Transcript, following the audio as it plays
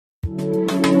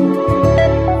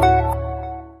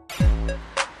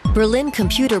Berlin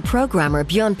computer programmer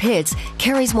Björn Pitz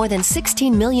carries more than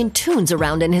 16 million tunes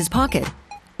around in his pocket.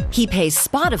 He pays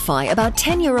Spotify about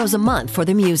 €10 a month for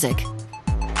the music.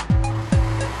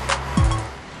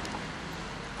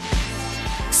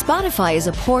 Spotify is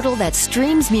a portal that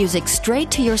streams music straight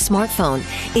to your smartphone.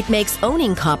 It makes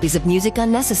owning copies of music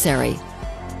unnecessary.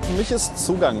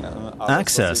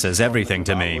 Access is everything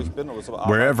to me.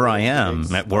 Wherever I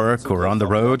am, at work or on the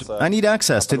road, I need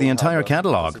access to the entire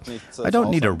catalog. I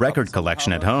don't need a record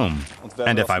collection at home.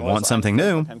 And if I want something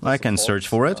new, I can search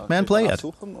for it and play it.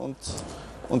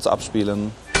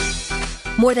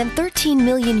 More than 13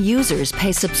 million users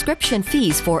pay subscription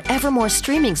fees for ever more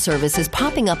streaming services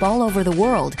popping up all over the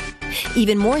world.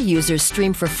 Even more users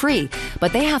stream for free,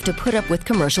 but they have to put up with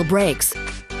commercial breaks.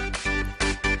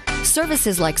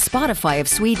 Services like Spotify of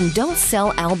Sweden don't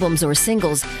sell albums or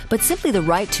singles, but simply the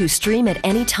right to stream at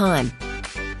any time.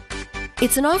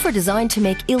 It's an offer designed to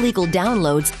make illegal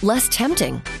downloads less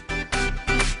tempting.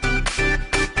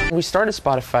 We started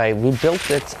Spotify, we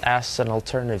built it as an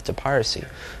alternative to piracy.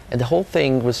 And the whole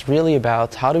thing was really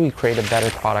about how do we create a better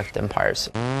product than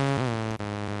piracy.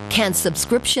 Can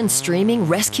subscription streaming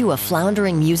rescue a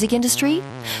floundering music industry?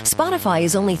 Spotify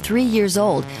is only 3 years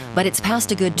old, but it's passed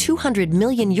a good €200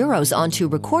 million onto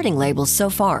recording labels so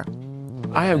far.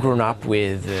 I have grown up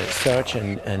with search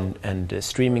and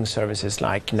streaming services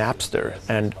like Napster,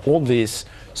 and all these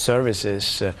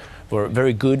services were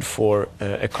very good for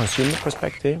a consumer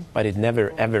perspective, but it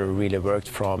never ever really worked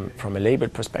from a label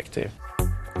perspective.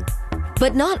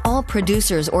 But not all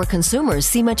producers or consumers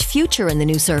see much future in the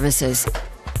new services.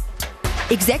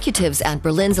 Executives at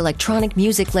Berlin's electronic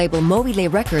music label Mobile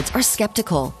Records are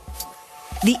skeptical.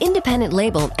 The independent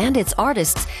label and its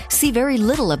artists see very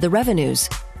little of the revenues.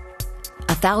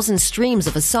 1,000 streams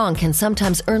of a song can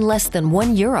sometimes earn less than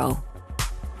 €1.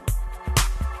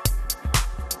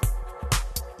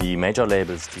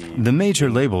 The major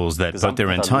labels that put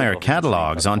their entire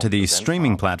catalogs onto these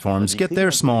streaming platforms get their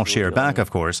small share back,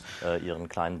 of course.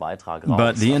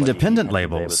 But the independent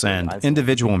labels and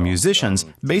individual musicians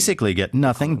basically get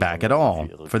nothing back at all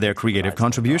for their creative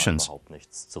contributions.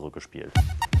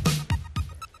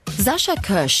 Sascha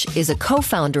Kösch is a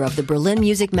co-founder of the Berlin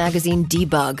music magazine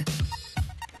Debug.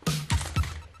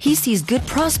 He sees good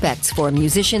prospects for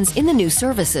musicians in the new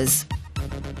services.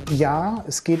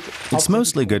 It's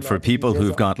mostly good for people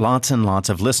who've got lots and lots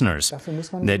of listeners.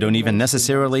 They don't even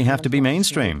necessarily have to be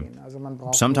mainstream.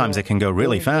 Sometimes it can go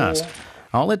really fast.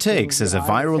 All it takes is a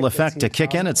viral effect to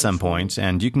kick in at some point,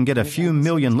 and you can get a few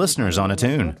million listeners on a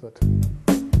tune.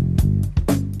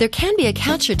 There can be a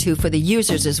catch or two for the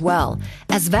users as well.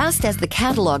 As vast as the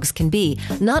catalogs can be,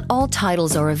 not all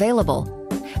titles are available.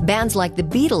 Bands like the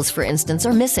Beatles, for instance,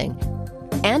 are missing.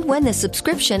 And when the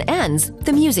subscription ends,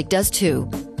 the music does too.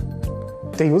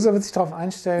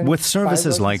 With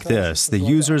services like this, the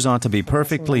users ought to be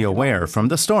perfectly aware from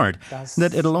the start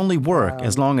that it'll only work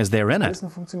as long as they're in it.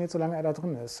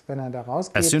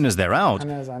 As soon as they're out,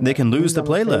 they can lose the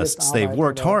playlists they've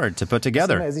worked hard to put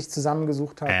together.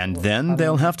 And then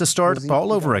they'll have to start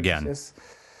all over again.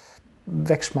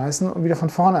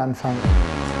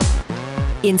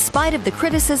 In spite of the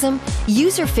criticism,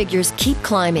 user figures keep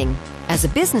climbing. As a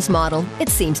business model, it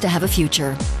seems to have a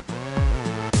future.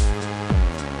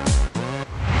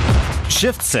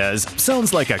 Shift says,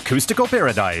 sounds like acoustical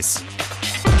paradise.